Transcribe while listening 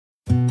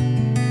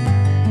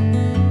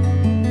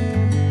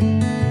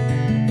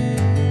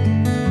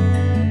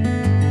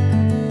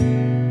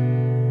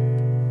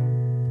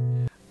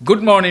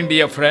Good morning,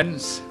 dear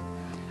friends,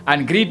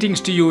 and greetings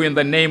to you in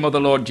the name of the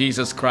Lord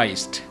Jesus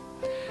Christ.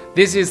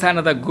 This is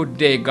another good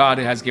day God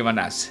has given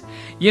us.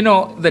 You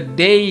know, the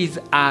days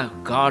are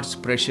God's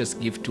precious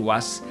gift to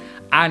us,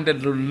 and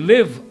to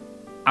live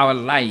our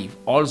life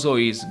also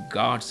is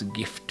God's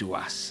gift to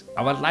us.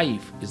 Our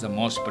life is the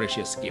most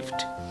precious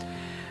gift.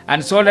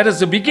 And so let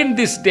us begin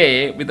this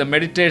day with the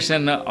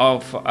meditation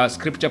of a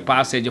scripture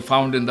passage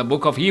found in the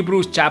book of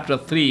Hebrews chapter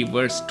 3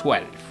 verse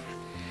 12.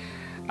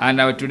 And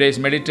our today's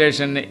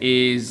meditation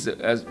is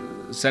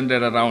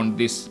centered around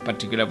this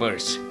particular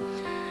verse.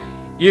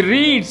 It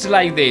reads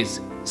like this: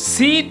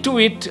 "See to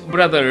it,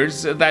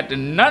 brothers, that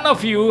none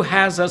of you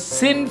has a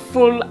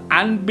sinful,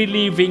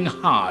 unbelieving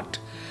heart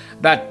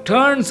that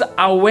turns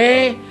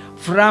away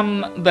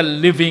from the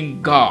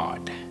living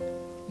God."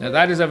 Now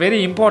that is a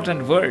very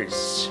important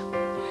verse.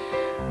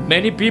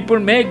 Many people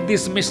make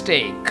this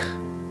mistake.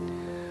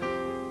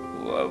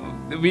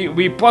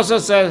 We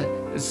possess a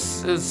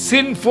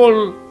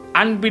sinful,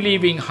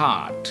 unbelieving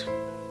heart,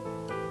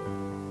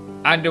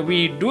 and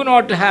we do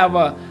not have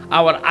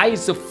our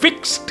eyes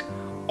fixed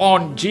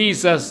on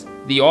Jesus,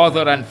 the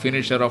author and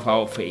finisher of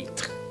our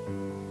faith.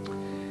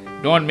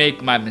 Don't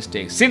make my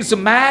mistake. Since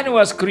man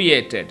was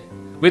created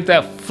with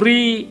a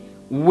free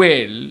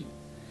will,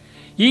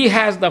 he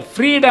has the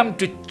freedom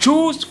to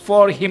choose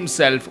for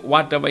himself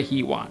whatever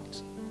he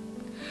wants.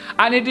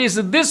 And it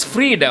is this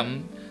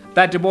freedom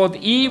that both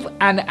Eve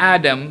and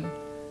Adam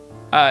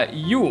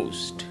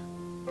used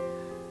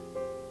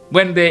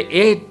when they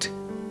ate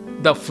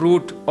the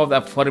fruit of the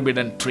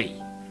forbidden tree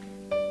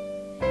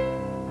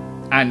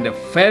and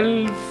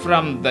fell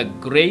from the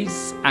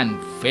grace and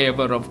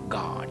favor of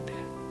God.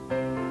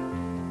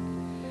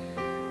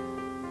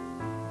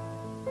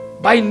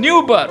 By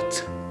new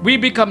birth, we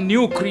become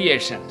new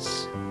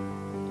creations.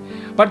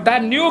 But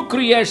that new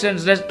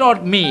creations does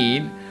not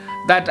mean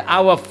that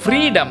our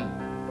freedom,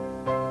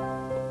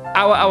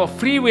 our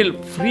free will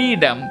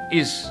freedom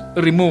is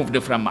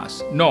removed from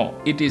us. No,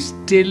 it is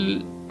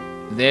still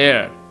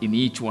there in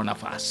each one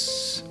of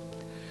us.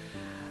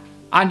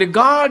 And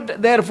God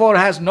therefore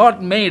has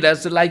not made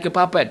us like a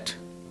puppet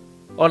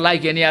or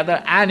like any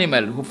other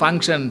animal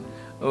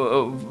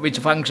which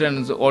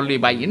functions only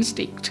by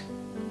instinct.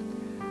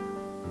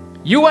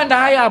 You and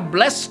I are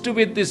blessed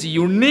with this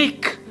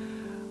unique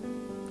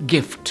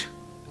gift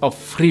of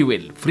free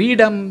will,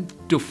 freedom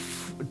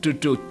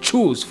to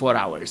choose for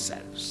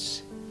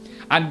ourselves.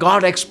 And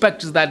God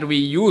expects that we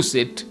use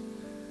it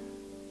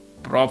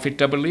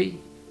profitably,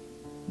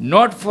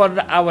 not for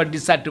our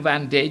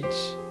disadvantage,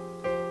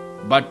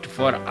 but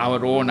for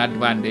our own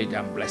advantage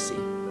and blessing.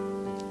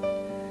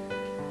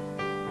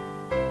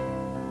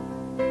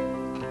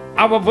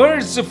 Our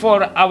verse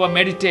for our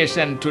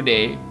meditation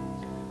today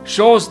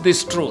shows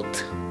this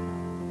truth.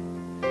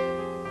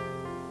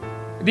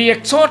 The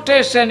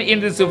exhortation in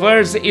this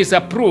verse is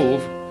a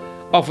proof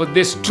of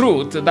this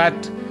truth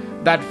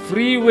that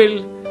free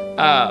will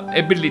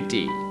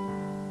ability,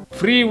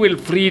 free will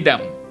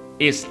freedom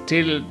is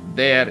still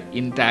there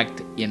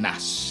intact in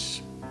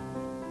us.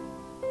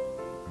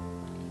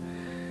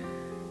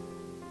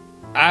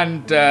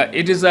 And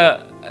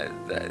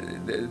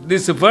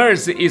this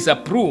verse is a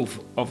proof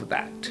of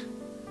that.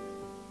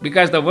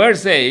 Because the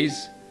verse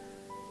says,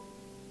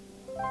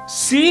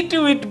 "See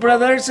to it,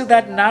 brothers,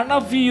 that none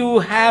of you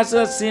has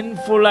a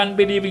sinful,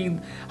 unbelieving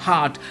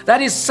heart."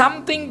 That is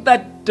something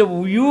that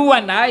you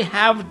and I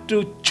have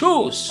to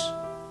choose.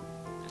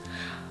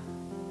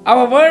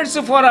 Our verse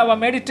for our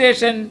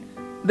meditation,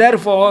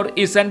 therefore,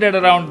 is centered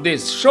around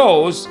this,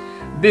 shows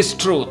this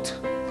truth.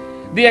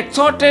 The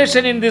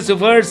exhortation in this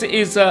verse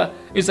is a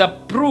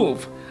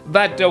proof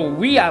that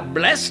we are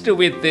blessed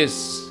with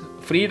this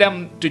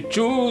freedom to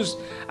choose,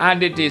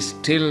 and it is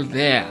still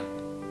there.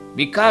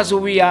 Because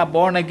we are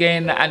born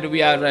again and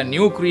we are a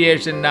new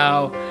creation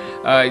now,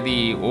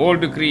 the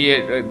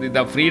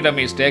freedom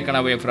is taken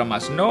away from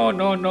us. No.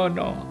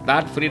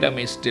 That freedom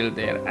is still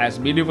there. As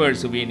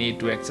believers, we need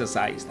to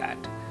exercise that.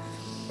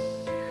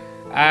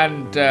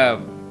 And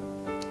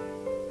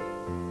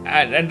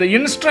the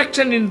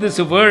instruction in this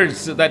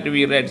verse that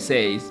we read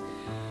says,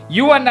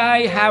 you and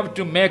I have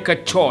to make a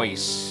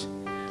choice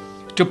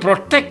to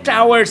protect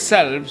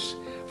ourselves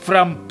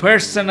from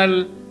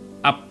personal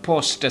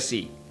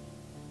apostasy.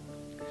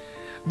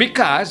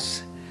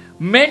 Because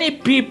many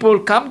people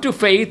come to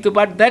faith,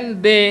 but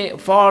then they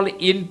fall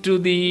into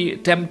the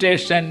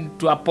temptation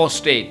to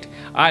apostate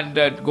and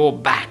go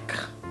back.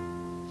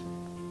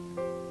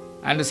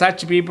 And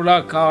such people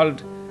are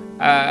called,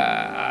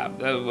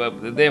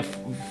 they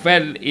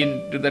fell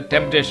into the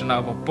temptation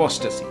of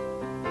apostasy.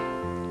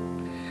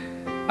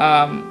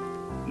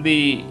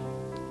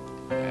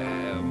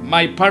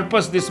 My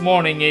purpose this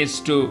morning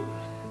is to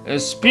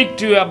speak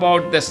to you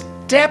about the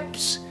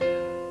steps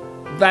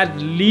that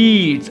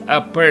leads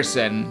a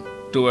person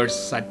towards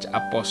such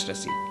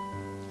apostasy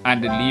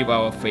and leave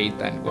our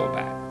faith and go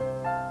back.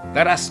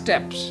 There are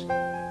steps,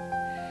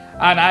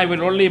 and I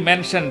will only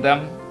mention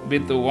them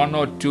with one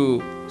or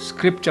two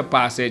scripture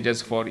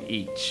passages for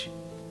each.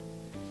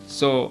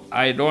 So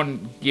I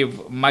don't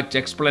give much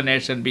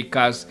explanation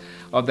because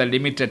of the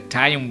limited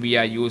time we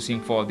are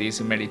using for this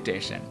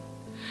meditation.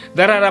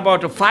 There are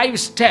about 5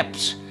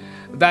 steps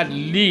that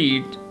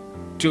lead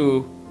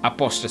to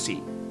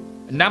apostasy.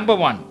 Number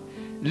 1,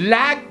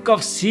 lack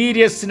of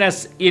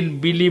seriousness in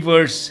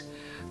believers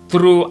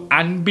through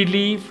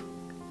unbelief,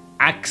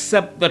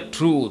 accept the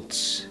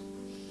truths,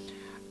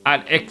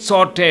 and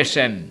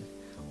exhortation,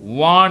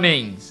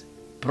 warnings,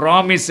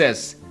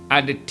 promises,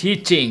 and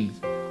teachings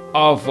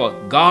of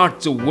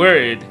God's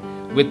word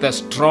with a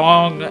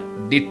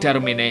strong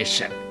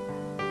determination.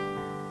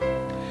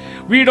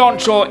 We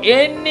don't show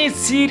any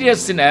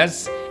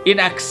seriousness in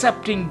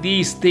accepting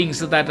these things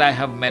that I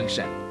have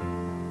mentioned.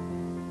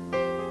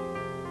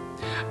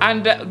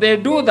 And they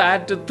do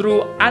that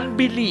through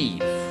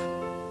unbelief.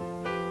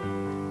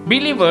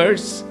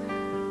 Believers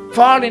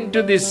fall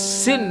into this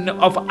sin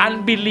of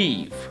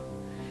unbelief.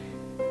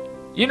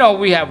 You know,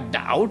 we have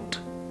doubt.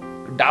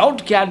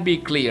 Doubt can be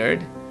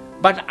cleared,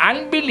 but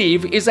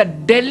unbelief is a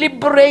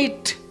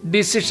deliberate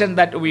decision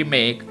that we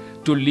make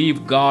to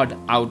leave God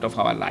out of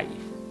our life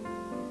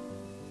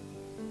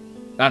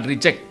and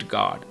reject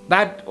God.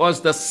 That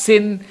was the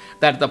sin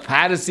that the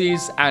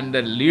Pharisees and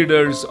the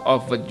leaders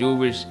of the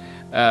Jewish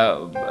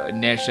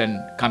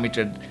nation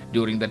committed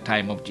during the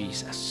time of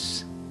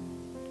Jesus.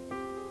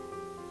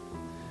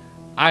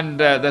 And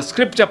the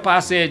scripture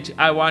passage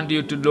I want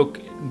you to look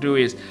into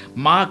is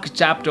Mark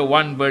chapter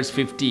 1 verse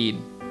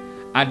 15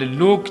 and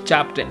Luke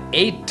chapter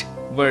 8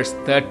 verse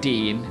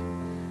 13,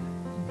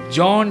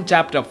 John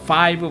chapter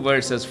 5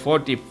 verses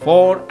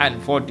 44 and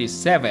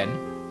 47,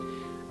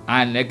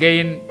 and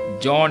again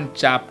John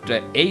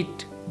chapter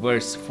 8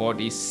 verse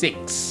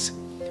 46.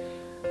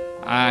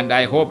 And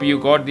I hope you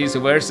got these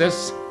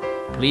verses.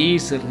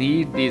 Please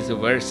read these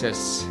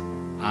verses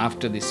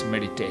after this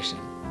meditation.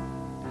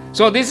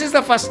 So this is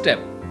the first step.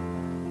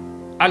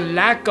 A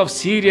lack of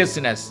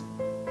seriousness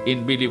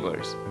in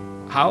believers.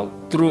 How?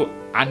 Through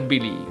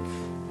unbelief.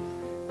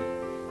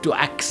 To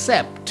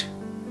accept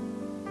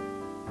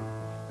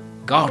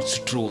God's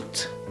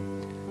truth,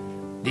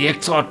 the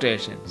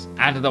exhortations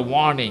and the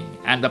warning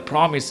and the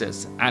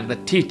promises and the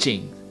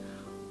teaching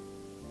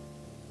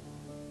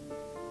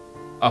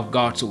of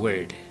God's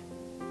word.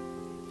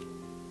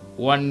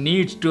 One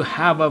needs to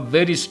have a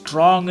very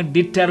strong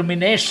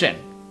determination.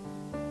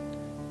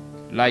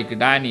 Like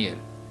Daniel,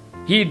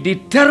 he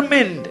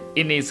determined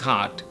in his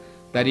heart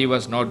that he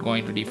was not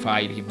going to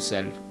defile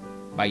himself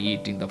by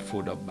eating the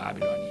food of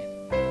Babylonian.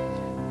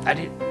 And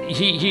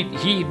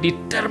he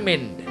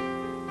determined.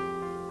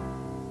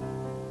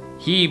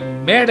 He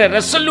made a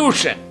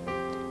resolution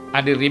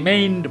and he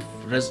remained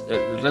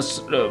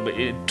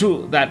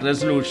to that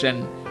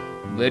resolution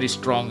very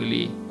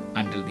strongly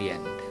until the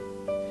end.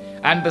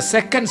 And the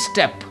second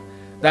step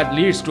that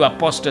leads to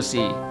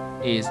apostasy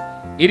is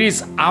it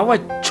is our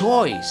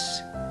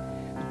choice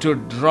to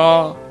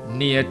draw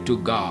near to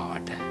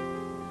God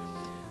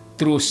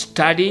through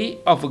study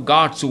of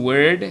God's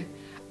word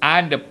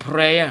and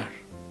prayer.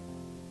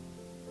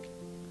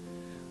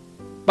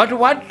 But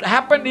what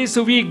happened is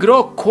we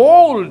grow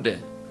cold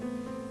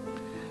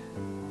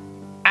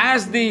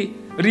as the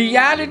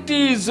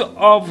realities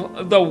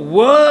of the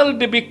world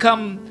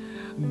become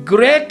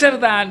greater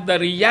than the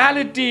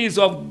realities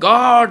of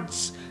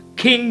God's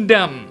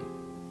kingdom.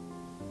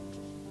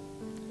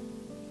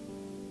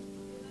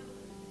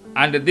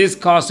 And this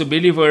caused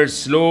believers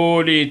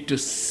slowly to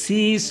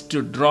cease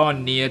to draw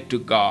near to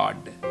God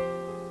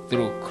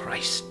through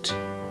Christ.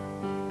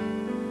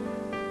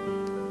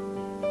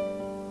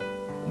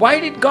 Why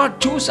did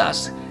God choose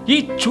us?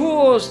 He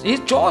chose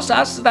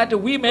us that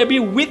we may be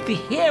with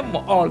Him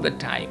all the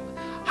time.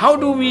 How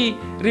do we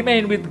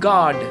remain with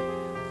God?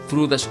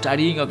 Through the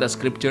studying of the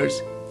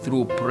scriptures,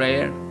 through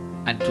prayer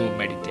and through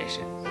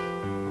meditation.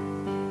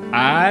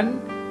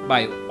 And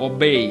by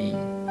obeying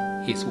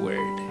His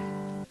word.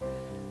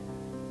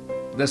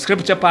 The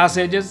scripture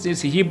passages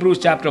is Hebrews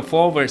chapter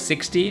 4 verse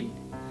 16.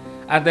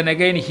 And then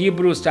again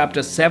Hebrews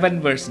chapter 7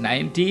 verse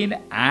 19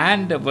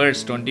 and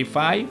verse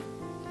 25.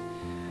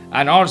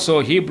 And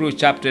also Hebrews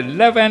chapter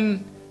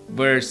 11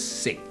 verse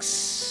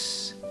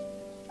 6.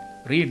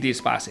 Read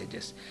these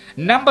passages.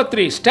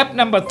 Step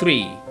number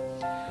 3.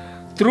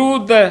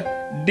 Through the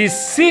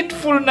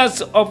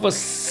deceitfulness of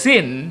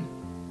sin,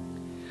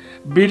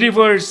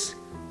 believers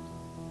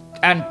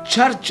and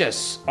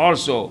churches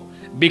also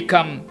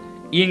become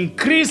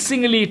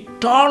increasingly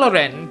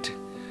tolerant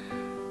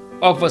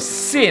of a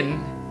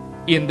sin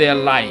in their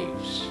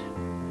lives.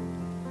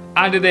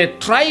 And they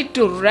try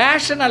to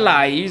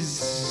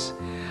rationalize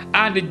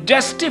and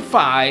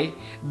justify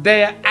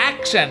their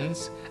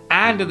actions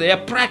and their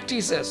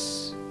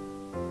practices.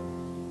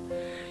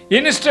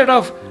 Instead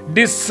of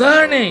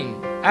discerning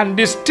and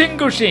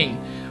distinguishing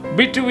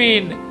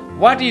between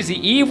what is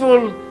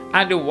evil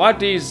and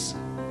what is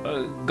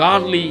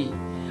godly,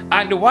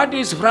 and what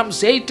is from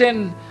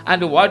Satan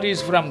and what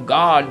is from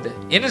God,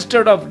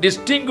 instead of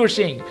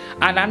distinguishing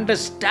and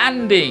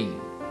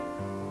understanding,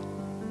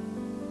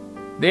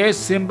 they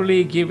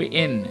simply give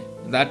in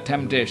that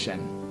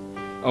temptation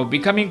of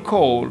becoming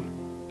cold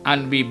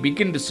And we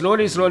begin to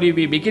slowly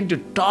we begin to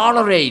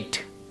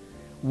tolerate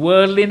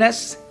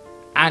worldliness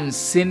and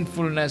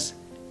sinfulness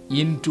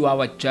into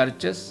our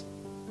churches.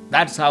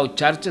 That's how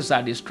churches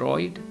are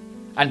destroyed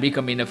and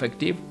become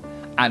ineffective,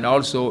 and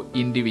also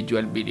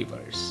individual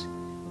believers.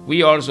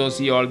 We also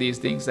see all these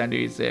things and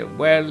we say,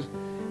 well,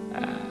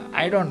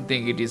 I don't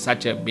think it is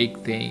such a big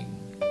thing.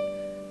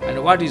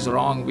 And what is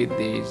wrong with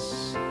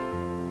this?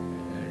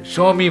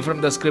 Show me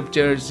from the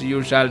scriptures,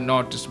 you shall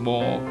not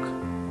smoke,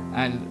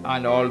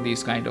 and all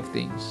these kind of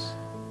things.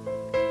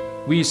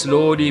 We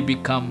slowly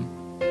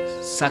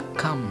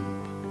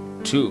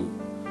succumb to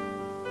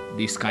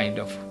this kind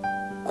of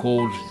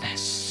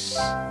coldness.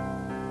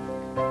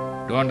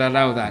 Don't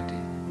allow that.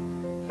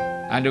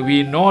 And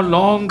we no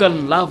longer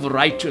love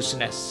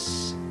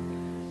righteousness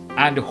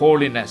and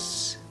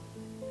holiness,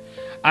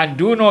 and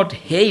do not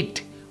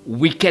hate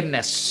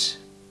wickedness.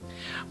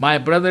 My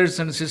brothers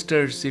and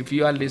sisters, if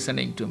you are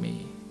listening to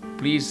me,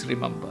 please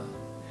remember,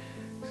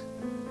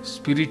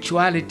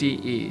 spirituality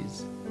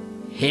is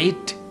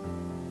hate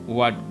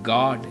what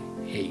God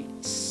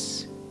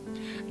hates,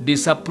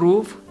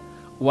 disapprove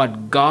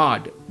what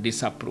God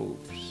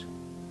disapproves.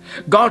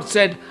 God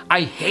said,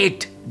 I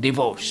hate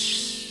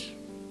divorce.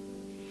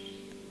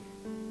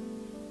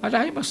 And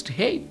I must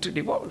hate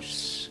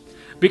divorce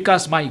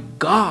because my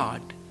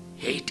God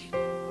hates it.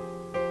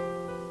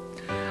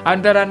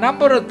 And there are a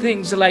number of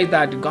things like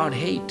that God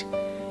hates.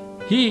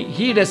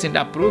 He doesn't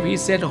approve. He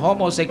said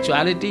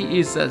homosexuality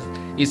is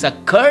a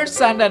curse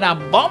and an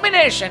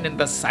abomination in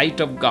the sight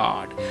of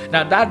God.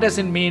 Now that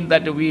doesn't mean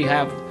that we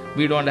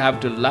don't have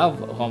to love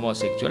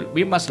homosexual.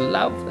 We must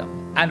love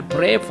them and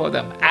pray for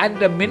them and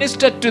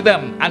minister to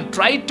them and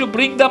try to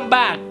bring them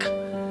back.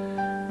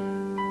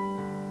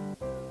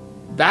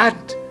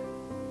 That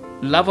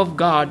love of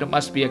God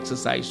must be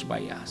exercised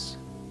by us.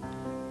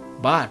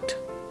 But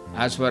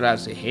as far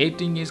as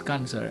hating is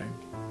concerned,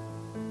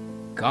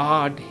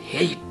 God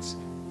hates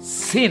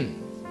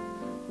sin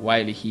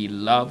while He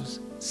loves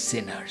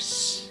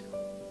sinners.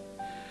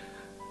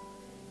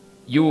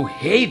 You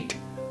hate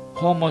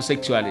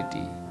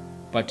homosexuality,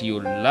 but you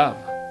love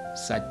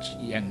such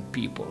young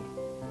people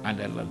and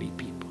elderly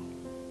people.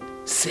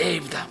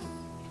 Save them.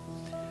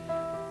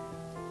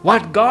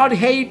 What God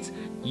hates,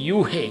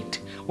 you hate.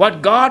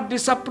 What God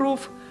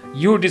disapproves,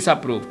 you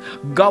disapprove.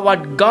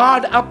 What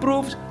God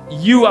approves,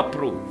 you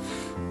approve.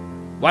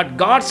 What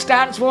God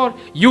stands for,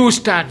 you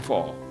stand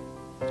for.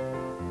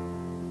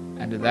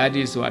 And that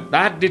is what,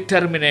 that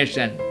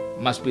determination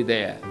must be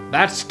there.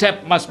 That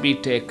step must be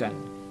taken.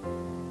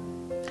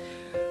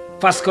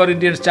 1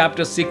 Corinthians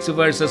chapter 6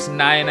 verses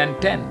 9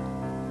 and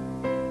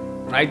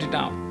 10. Write it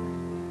down.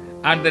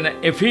 And then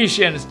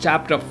Ephesians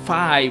chapter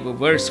 5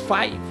 verse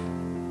 5.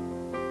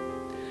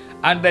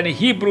 And then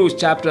Hebrews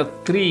chapter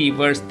 3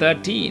 verse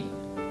 13.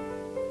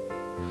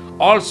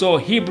 Also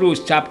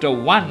Hebrews chapter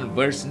 1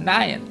 verse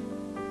 9.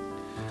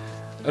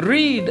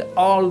 Read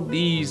all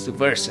these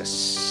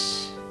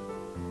verses.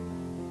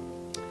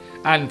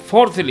 And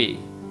fourthly,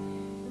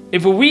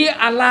 if we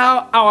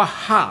allow our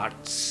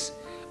hearts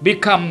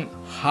become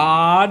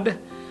hard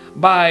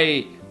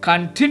by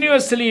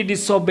continuously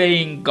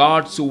disobeying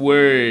God's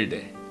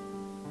word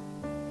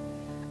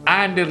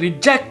and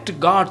reject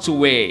God's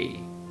way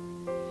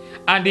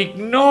and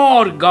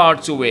ignore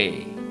God's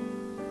way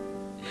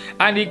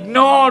and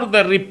ignore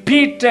the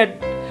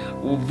repeated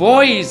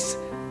voice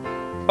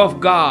of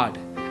God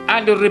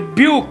and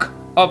rebuke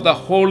of the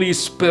Holy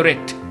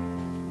Spirit.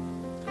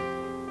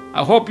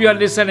 I hope you are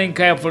listening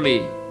carefully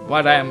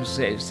what I am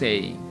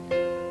saying.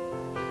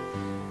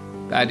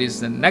 That is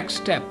the next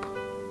step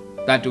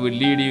that will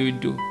lead you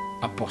into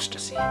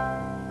apostasy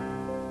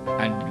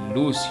and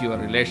lose your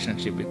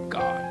relationship with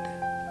God.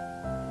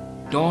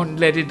 Don't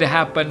let it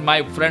happen,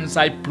 my friends.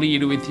 I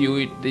plead with you,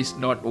 it is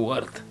not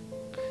worth.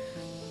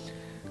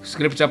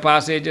 Scripture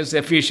passages,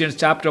 Ephesians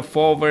chapter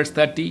 4 verse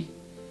 30,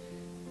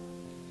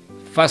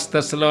 1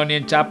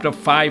 Thessalonians chapter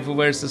 5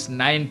 verses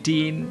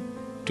 19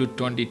 to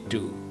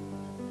 22.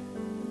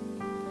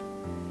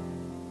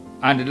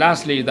 And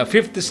lastly, the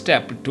fifth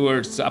step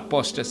towards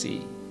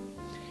apostasy.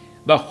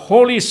 The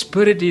Holy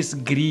Spirit is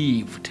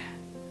grieved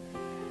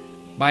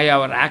by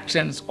our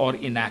actions or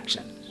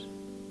inactions.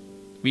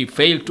 We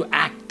fail to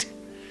act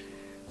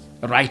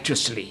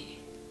righteously.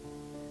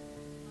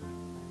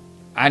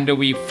 And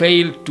we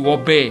fail to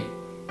obey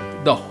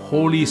the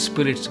Holy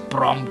Spirit's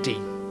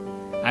prompting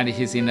and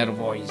His inner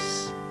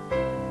voice.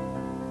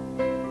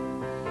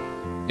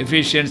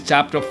 Ephesians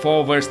chapter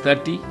 4 verse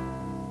 30.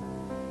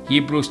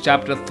 Hebrews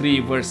chapter 3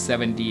 verse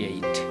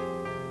 78.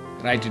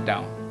 Write it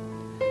down.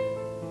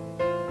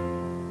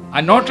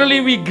 And not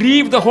only we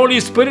grieve the Holy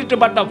Spirit,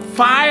 but the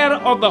fire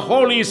of the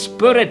Holy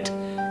Spirit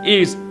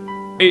is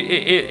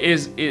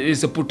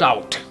put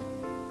out.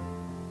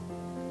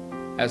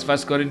 As 1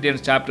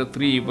 Corinthians chapter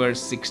 3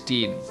 verse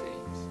 16 says.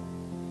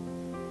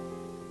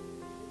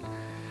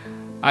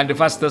 And 1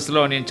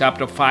 Thessalonians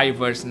chapter 5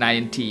 verse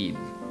 19.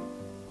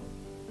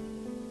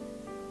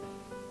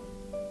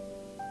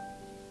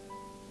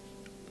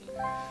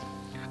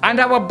 And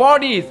our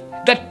bodies,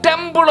 the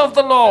temple of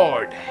the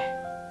Lord.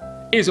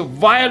 is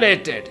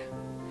violated.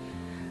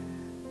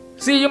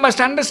 See, you must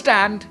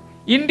understand,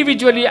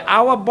 individually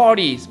our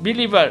bodies,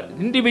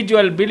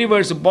 individual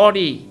believers'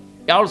 body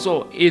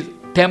also is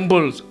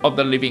temples of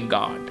the living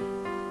God.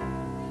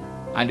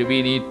 And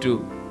we need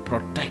to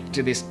protect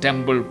this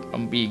temple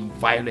from being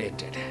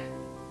violated.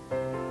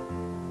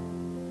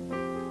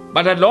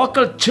 But a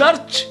local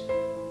church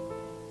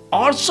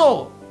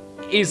also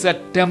is a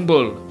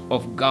temple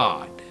of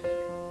God,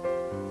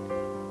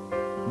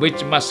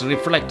 which must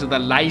reflect the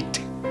light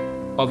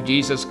of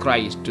Jesus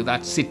Christ to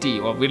that city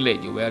or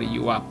village where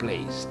you are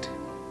placed.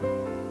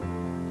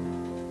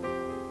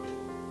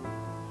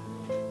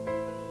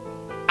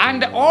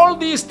 And all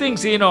these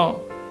things,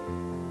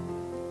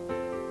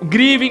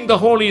 grieving the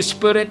Holy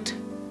Spirit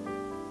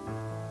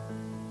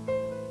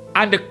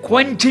and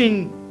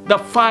quenching the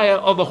fire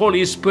of the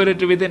Holy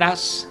Spirit within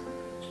us,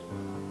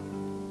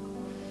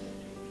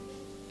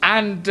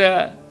 and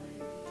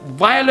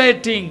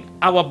violating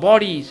our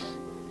bodies,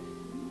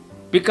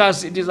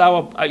 because it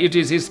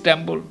is His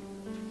temple.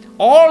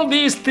 All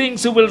these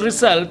things will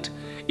result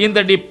in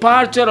the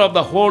departure of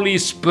the Holy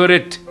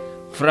Spirit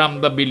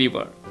from the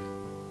believer.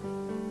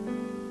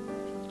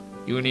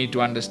 You need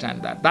to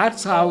understand that.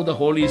 That's how the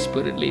Holy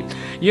Spirit lives.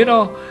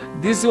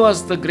 This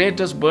was the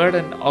greatest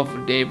burden of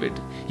David.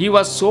 He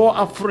was so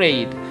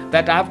afraid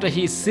that after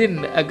he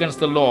sinned against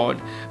the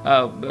Lord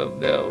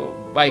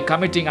by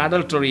committing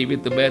adultery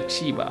with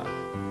Bathsheba.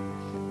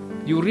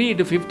 You read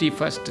the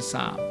 51st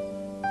Psalm.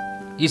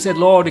 He said,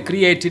 Lord,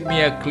 create in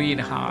me a clean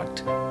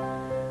heart.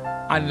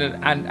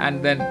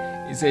 And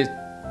then he says,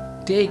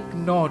 take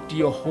not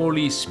your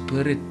Holy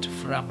Spirit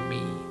from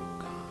me,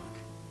 God.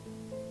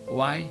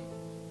 Why?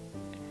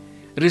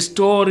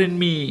 Restore in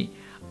me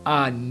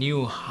a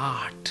new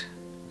heart,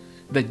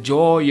 the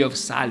joy of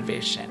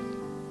salvation.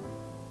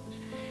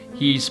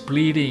 He is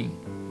pleading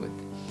with.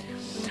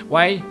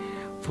 Why?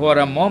 For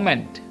a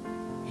moment,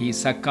 he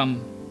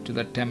succumbed to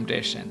the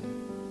temptation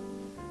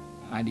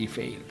and he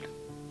failed.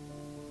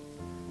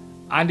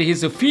 And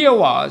his fear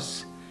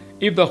was,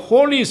 if the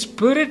Holy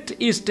Spirit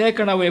is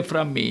taken away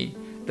from me,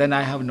 then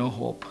I have no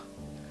hope.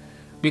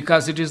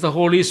 Because it is the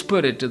Holy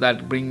Spirit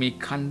that brings me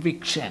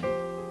conviction.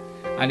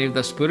 And if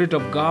the Spirit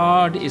of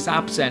God is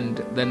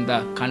absent, then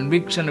the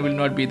conviction will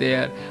not be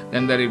there.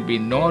 Then there will be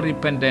no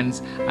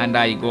repentance, and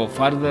I go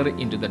further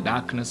into the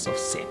darkness of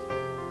sin.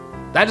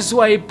 That is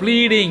why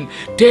pleading,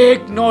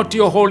 take not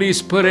your Holy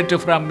Spirit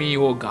from me,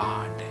 O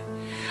God.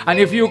 And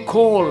if you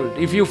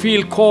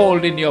feel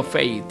cold in your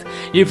faith,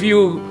 if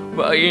you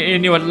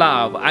in your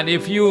love, and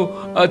if you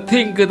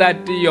think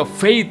that your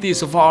faith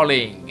is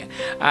falling,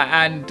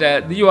 and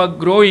you are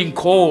growing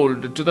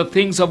cold to the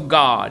things of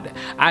God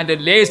and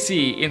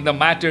lazy in the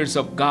matters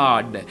of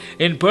God,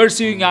 in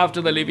pursuing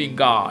after the living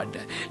God,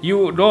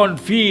 you don't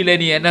feel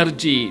any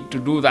energy to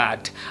do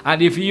that.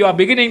 And if you are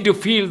beginning to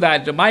feel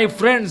that, my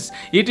friends,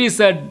 it is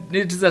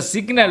a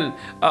signal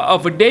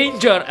of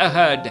danger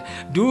ahead.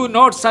 Do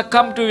not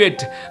succumb to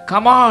it.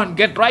 Come on,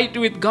 get right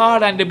with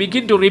God and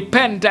begin to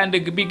repent and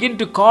begin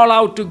to call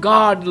out to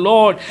God,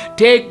 Lord,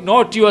 take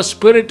not your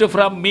Spirit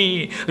from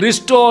me.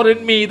 Restore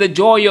in me the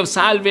joy of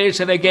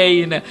salvation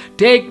again.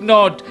 Take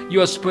not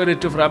your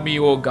Spirit from me,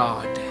 O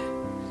God.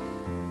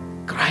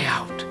 Cry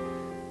out.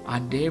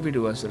 And David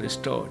was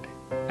restored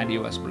and he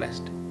was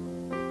blessed.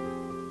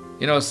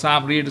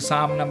 Read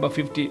Psalm number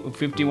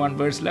 51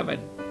 verse 11.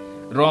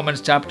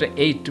 Romans chapter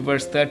 8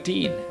 verse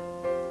 13.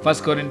 1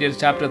 Corinthians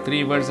chapter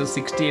 3 verses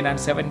 16 and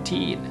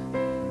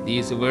 17.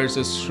 These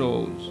verses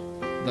shows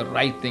the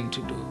right thing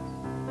to do.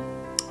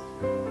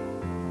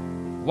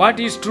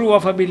 What is true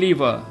of a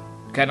believer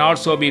can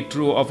also be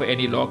true of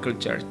any local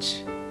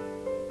church.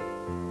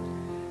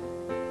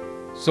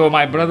 So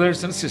my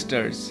brothers and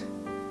sisters,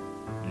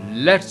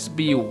 let's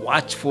be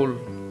watchful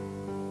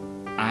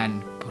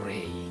and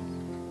praying.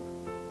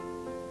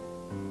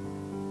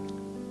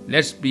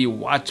 Let's be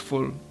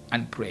watchful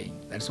and praying.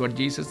 That's what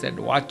Jesus said,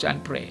 watch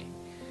and pray.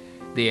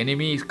 The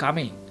enemy is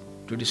coming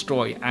to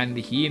destroy, and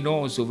he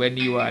knows when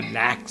you are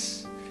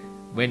lax,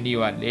 when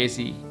you are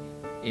lazy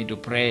to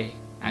pray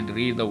and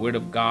read the Word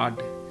of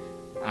God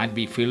and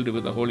be filled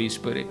with the Holy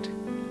Spirit.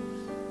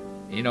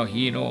 He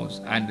knows,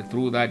 and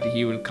through that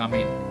he will come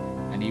in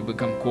and you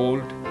become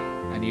cold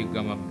and you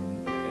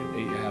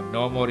have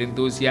no more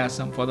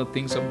enthusiasm for the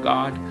things of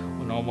God,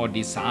 no more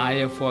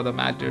desire for the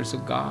matters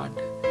of God,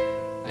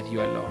 and you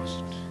are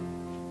lost.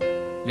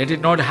 Let it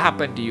not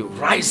happen to you.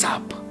 Rise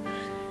up.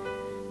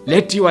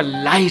 Let your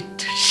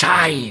light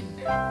shine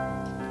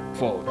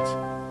forth.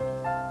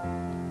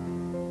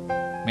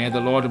 May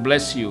the Lord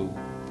bless you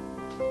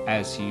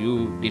as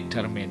you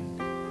determine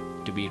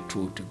to be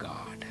true to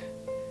God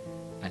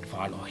and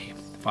follow Him.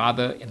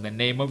 Father, in the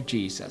name of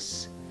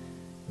Jesus,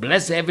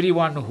 bless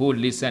everyone who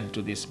listened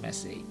to this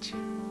message,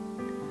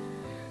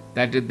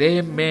 that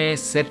they may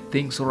set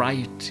things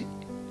right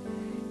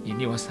in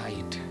your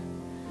sight,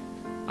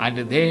 and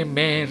they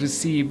may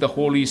receive the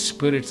Holy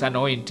Spirit's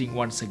anointing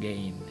once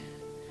again,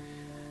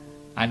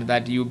 and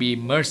that you be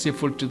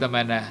merciful to them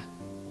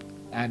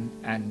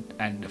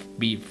and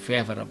be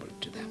favorable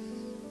to them.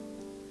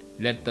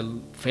 Let the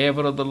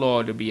favor of the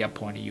Lord be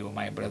upon you,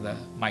 my brother,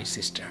 my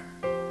sister.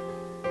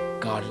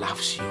 God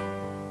loves you.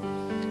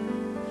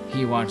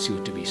 He wants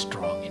you to be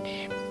strong in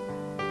Him.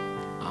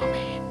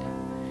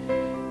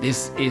 Amen.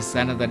 This is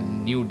another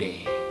new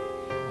day,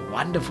 a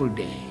wonderful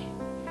day.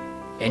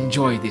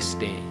 Enjoy this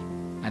day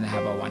and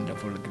have a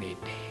wonderful, great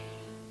day.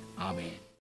 Amen.